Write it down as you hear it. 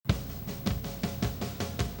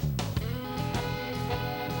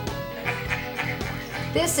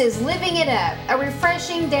This is Living It Up, a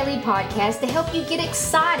refreshing daily podcast to help you get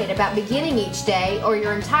excited about beginning each day or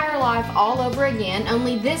your entire life all over again,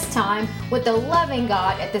 only this time with the loving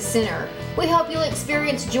God at the center. We hope you'll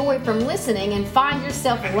experience joy from listening and find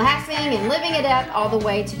yourself laughing and living it up all the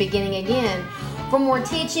way to beginning again. For more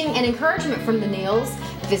teaching and encouragement from the Neils,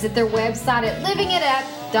 visit their website at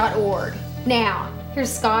livingitup.org. Now,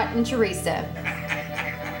 here's Scott and Teresa.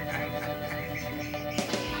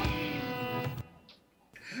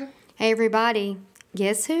 Hey everybody,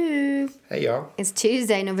 guess who? Hey y'all. It's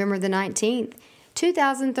Tuesday, November the 19th,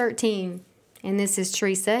 2013. And this is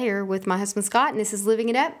Teresa here with my husband Scott, and this is Living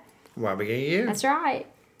It Up. Why begin you? That's right.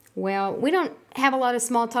 Well, we don't have a lot of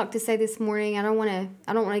small talk to say this morning. I don't want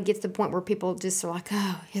to get to the point where people just are like,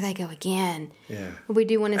 oh, here they go again. Yeah. But we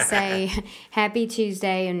do want to say happy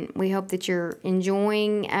Tuesday, and we hope that you're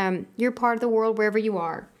enjoying your part of the world wherever you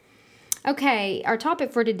are. Okay, our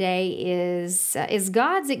topic for today is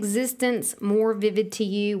God's existence more vivid to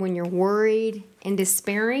you when you're worried and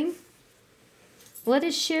despairing? Let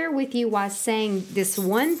us share with you why saying this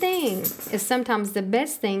one thing is sometimes the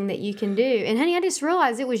best thing that you can do. And honey, I just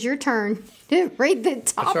realized it was your turn to read the topic.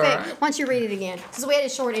 That's all right. Why don't you read it again? Because we had a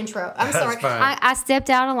short intro. I'm sorry. Fine. I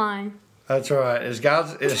stepped out of line. That's all right. Is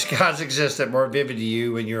God's existence more vivid to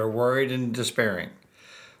you when you're worried and despairing?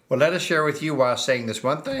 Well, let us share with you why saying this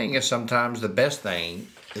one thing is sometimes the best thing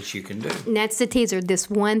that you can do. And that's the teaser, this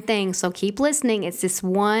one thing. So keep listening. It's this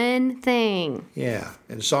one thing. Yeah.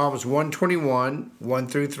 In Psalms 121, 1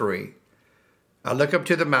 through 3, I look up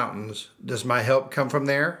to the mountains. Does my help come from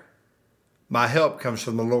there? My help comes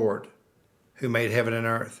from the Lord, who made heaven and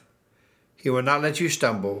earth. He will not let you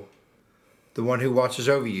stumble. The one who watches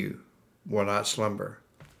over you will not slumber.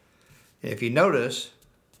 And if you notice,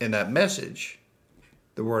 in that message,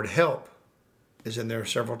 the word help is in there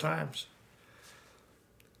several times.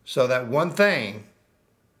 So that one thing,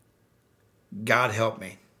 God help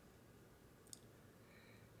me.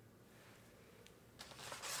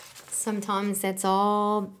 Sometimes that's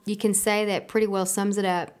all you can say. That pretty well sums it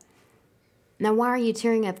up. Now, why are you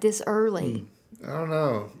tearing up this early? I don't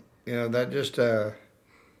know. You know, that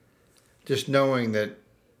just knowing that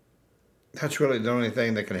that's really the only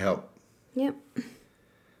thing that can help. Yep.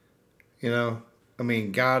 You know, I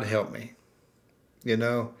mean, God help me. You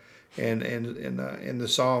know, and in the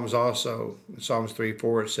Psalms also, Psalms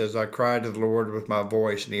 3:4, it says, I cried to the Lord with my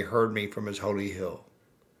voice, and he heard me from his holy hill.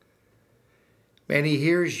 Man, he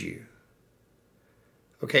hears you.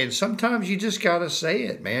 Okay, and sometimes you just got to say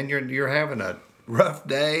it, man. You're having a rough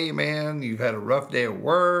day, man. You've had a rough day at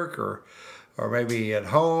work or maybe at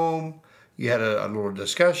home. You had a little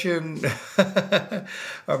discussion.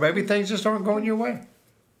 Or maybe things just aren't going your way.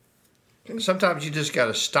 Sometimes you just got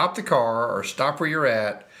to stop the car or stop where you're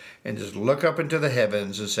at and just look up into the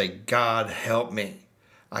heavens and say, God, help me.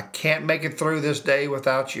 I can't make it through this day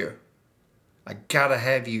without you. I got to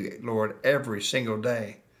have you, Lord, every single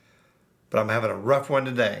day. But I'm having a rough one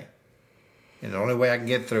today. And the only way I can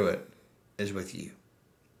get through it is with you.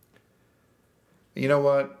 You know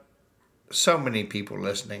what? So many people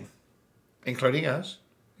listening, including us,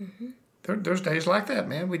 there's days like that,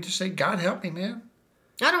 man. We just say, God, help me, man.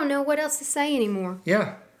 I don't know what else to say anymore.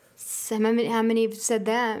 Yeah. How many have said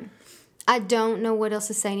that? I don't know what else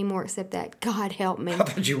to say anymore except that. God help me. I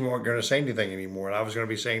thought you weren't going to say anything anymore, and I was going to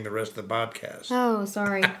be saying the rest of the podcast. Oh,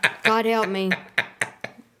 sorry. God help me.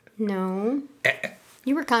 No.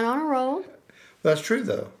 You were kind of on a roll. Well, that's true,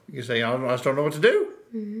 though. You say, I just don't know what to do.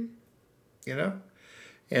 Mm-hmm. You know?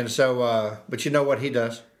 And so, but you know what he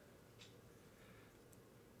does?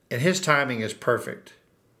 And his timing is perfect.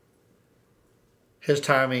 His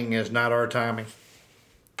timing is not our timing.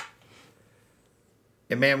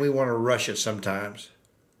 And man, we want to rush it sometimes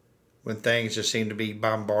when things just seem to be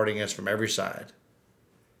bombarding us from every side.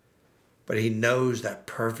 But he knows that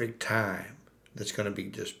perfect time that's going to be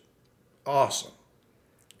just awesome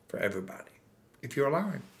for everybody. If you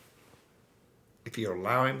allow him. If you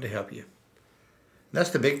allow him to help you.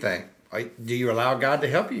 That's the big thing. Do you allow God to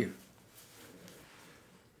help you?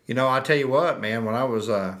 You know, I tell you what, man, when I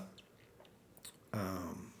was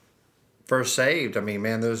first saved, I mean,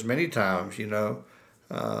 man, there's many times, you know,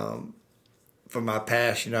 from my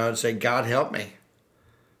past, you know, I'd say, God, help me.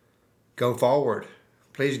 Go forward.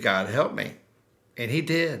 Please, God, help me. And he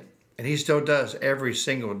did. And he still does every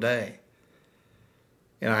single day.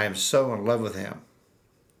 And I am so in love with him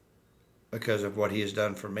because of what he has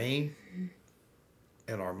done for me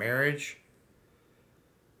in our marriage,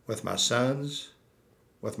 with my sons,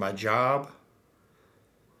 with my job.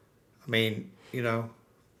 I mean, you know,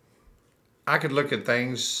 I could look at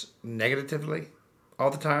things negatively all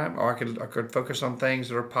the time, or I could focus on things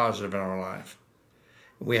that are positive in our life.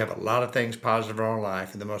 We have a lot of things positive in our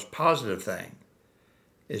life, and the most positive thing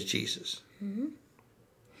is Jesus. Mm-hmm.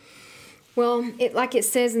 Well, like it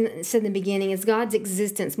says in the beginning, is God's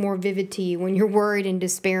existence more vivid to you when you're worried and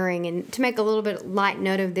despairing? And to make a little bit light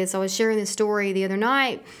note of this, I was sharing this story the other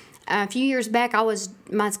night. A few years back,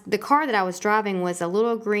 the car that I was driving was a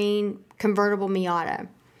little green convertible Miata,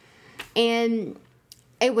 and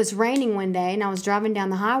it was raining one day, and I was driving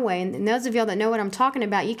down the highway. And those of y'all that know what I'm talking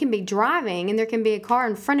about, you can be driving, and there can be a car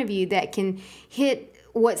in front of you that can hit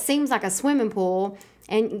what seems like a swimming pool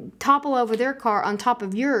and topple over their car on top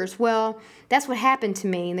of yours. Well, that's what happened to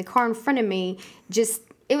me. And the car in front of me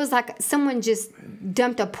it was like someone just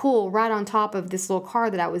dumped a pool right on top of this little car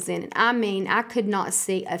that I was in. And I mean, I could not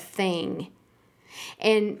see a thing.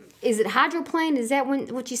 And is it hydroplane? Is that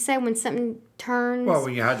what you say when something turns? Well,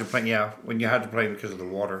 when you hydroplane, yeah. When you hydroplane because of the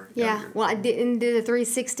water. Yeah. Well, I didn't do the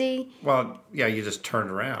 360. Well, yeah, you just turned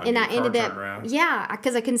around. And I ended up, yeah,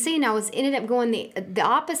 because I can see, and ended up going the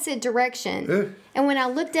opposite direction. Ugh. And when I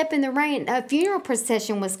looked up in the rain, a funeral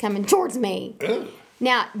procession was coming towards me. Ugh.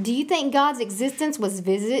 Now, do you think God's existence was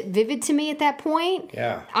vivid to me at that point?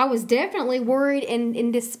 Yeah. I was definitely worried and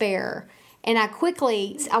in despair. And I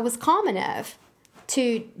was calm enough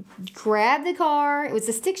to grab the car. It was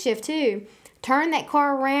a stick shift too. Turn that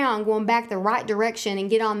car around, going back the right direction, and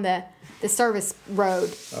get on the service road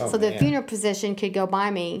so the funeral procession could go by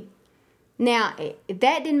me. Now, if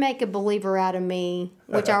that didn't make a believer out of me,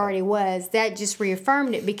 which I already was, that just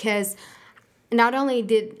reaffirmed it, because not only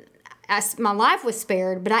did my life was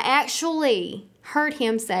spared, but I actually heard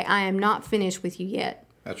him say, "I am not finished with you yet."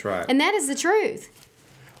 That's right. And that is the truth.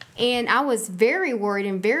 And I was very worried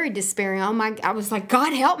and very despairing. I was like,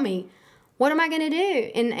 God, help me. What am I going to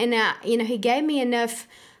do? And he gave me enough,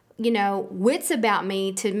 wits about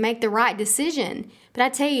me to make the right decision. But I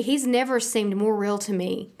tell you, he's never seemed more real to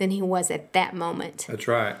me than he was at that moment. That's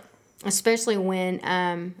right. Especially when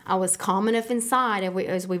I was calm enough inside,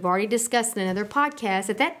 as we've already discussed in another podcast.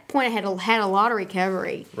 At that point, I had a lot of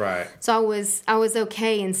recovery. Right. So I was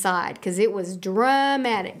okay inside, because it was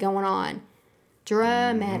dramatic going on.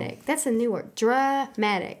 Dramatic. Mm-hmm. That's a new word.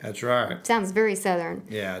 Dramatic. That's right. Sounds very Southern.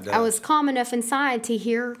 Yeah, it does. I was calm enough inside to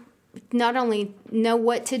hear, not only know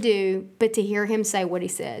what to do, but to hear him say what he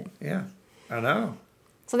said. Yeah, I know.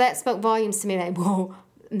 So that spoke volumes to me.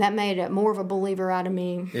 That made more of a believer out of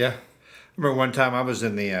me. Yeah. I remember one time I was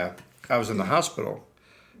in the hospital,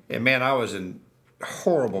 and man, I was in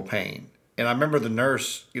horrible pain. And I remember the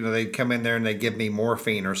nurse, they'd come in there and they'd give me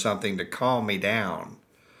morphine or something to calm me down,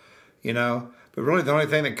 But really, the only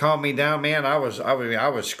thing that calmed me down, man, I was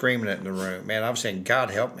screaming it in the room, man. I was saying, "God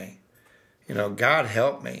help me," God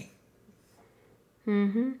help me.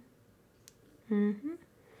 Mhm. Mhm.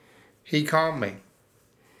 He calmed me.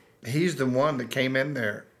 He's the one that came in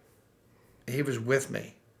there. He was with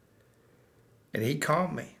me, and he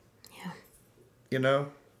calmed me. Yeah.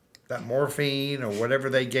 That morphine or whatever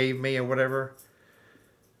they gave me or whatever,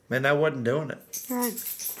 man, I wasn't doing it. Right.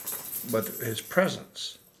 But his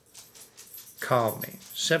presence calmed me,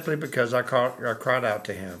 simply because I cried out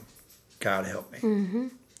to him, "God help me." Mm-hmm.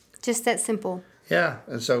 Just that simple. Yeah,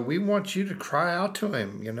 and so we want you to cry out to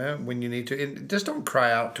him, when you need to. And just don't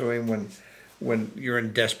cry out to him when you're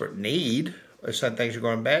in desperate need or some things are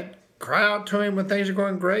going bad. Cry out to him when things are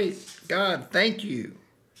going great. God, thank you.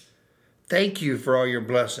 Thank you for all your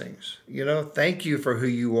blessings. Thank you for who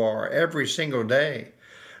you are every single day.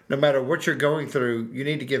 No matter what you're going through, you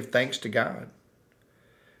need to give thanks to God.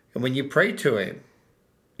 And when you pray to him,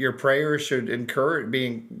 your prayers should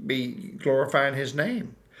be glorifying his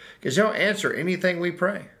name. Because he'll answer anything we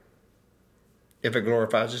pray if it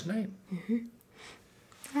glorifies his name.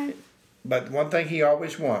 Mm-hmm. Right. But one thing he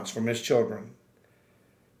always wants from his children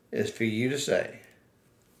is for you to say,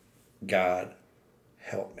 "God,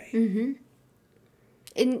 help me." Mm-hmm.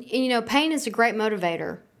 And pain is a great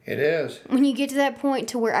motivator. It is. When you get to that point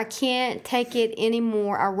to where I can't take it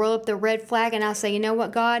anymore, I roll up the red flag and I say, "You know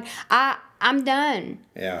what, God, I'm done."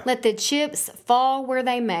 Yeah. Let the chips fall where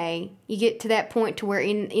they may. You get to that point to where,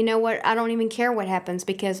 you know what, I don't even care what happens,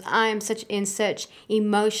 because I am in such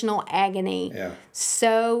emotional agony. Yeah.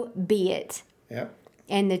 So be it. Yeah.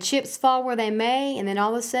 And the chips fall where they may, and then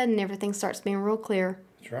all of a sudden everything starts being real clear.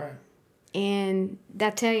 That's right. And I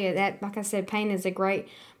tell you that, like I said, pain is a great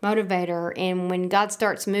motivator. And when God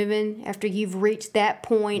starts moving, after you've reached that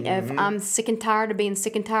point of I'm sick and tired of being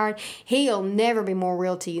sick and tired, he'll never be more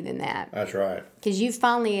real to you than that. That's right. Because you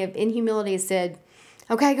finally, in humility, have said,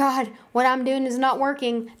 "Okay, God, what I'm doing is not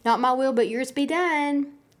working. Not my will, but yours be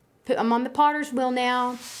done. I'm on the potter's wheel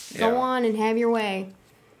now. Go on and have your way."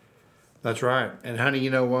 That's right. And honey, you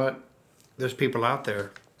know what? There's people out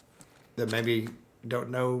there that maybe don't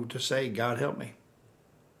know to say, God help me.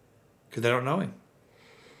 Because they don't know him.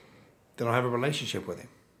 They don't have a relationship with him.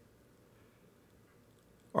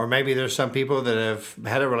 Or maybe there's some people that have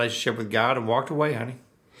had a relationship with God and walked away, honey.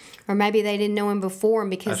 Or maybe they didn't know him before, and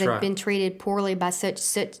because That's they've been treated poorly by such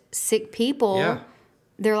sick people, Yeah.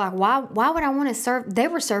 they're like, why would I want to serve? They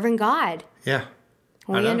were serving God. Yeah.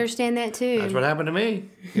 We understand that too. That's what happened to me,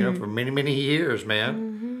 for many, many years,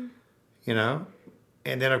 man. Mm-hmm.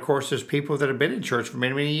 And then, of course, there's people that have been in church for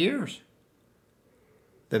many, many years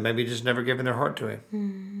that maybe just never given their heart to him.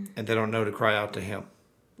 Mm-hmm. And they don't know to cry out to him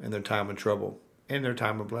in their time of trouble, in their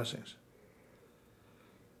time of blessings.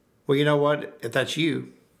 Well, you know what? If that's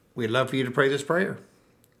you, we'd love for you to pray this prayer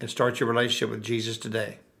and start your relationship with Jesus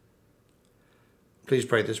today. Please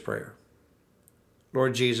pray this prayer.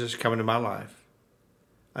 Lord Jesus, come into my life.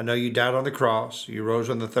 I know you died on the cross. You rose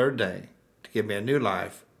on the third day to give me a new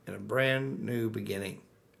life and a brand new beginning.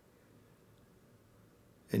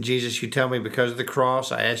 And Jesus, you tell me because of the cross,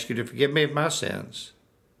 I ask you to forgive me of my sins,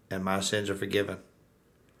 and my sins are forgiven.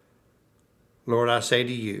 Lord, I say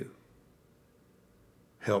to you,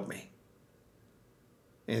 help me.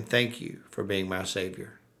 And thank you for being my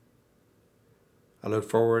Savior. I look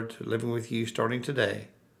forward to living with you starting today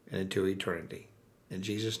and into eternity. In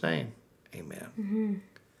Jesus' name, amen. Mm-hmm.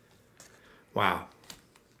 Wow.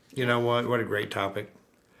 You know what? What a great topic.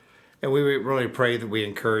 And we really pray that we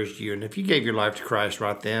encouraged you. And if you gave your life to Christ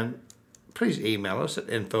right then, please email us at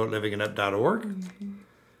info@livingitup.org. Mm-hmm.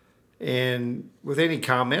 And with any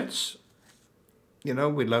comments, we'd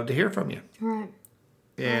love to hear from you. Right.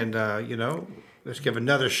 And, let's give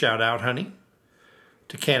another shout out, honey,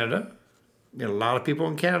 to Canada. A lot of people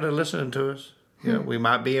in Canada listening to us. We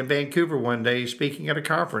might be in Vancouver one day speaking at a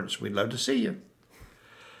conference. We'd love to see you.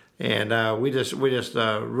 And we just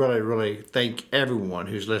really, really thank everyone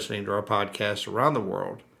who's listening to our podcast around the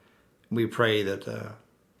world. We pray that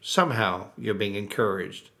somehow you're being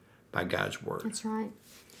encouraged by God's word. That's right.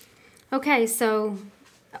 Okay, so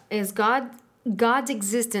is God's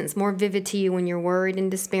existence more vivid to you when you're worried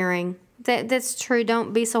and despairing? That's true.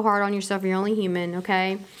 Don't be so hard on yourself. You're only human,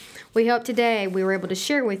 okay? We hope today we were able to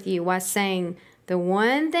share with you why saying the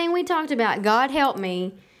one thing we talked about, God help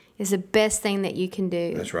me, is the best thing that you can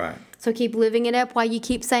do. That's right. So keep living it up while you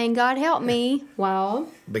keep saying, God help me, while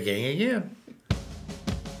beginning again.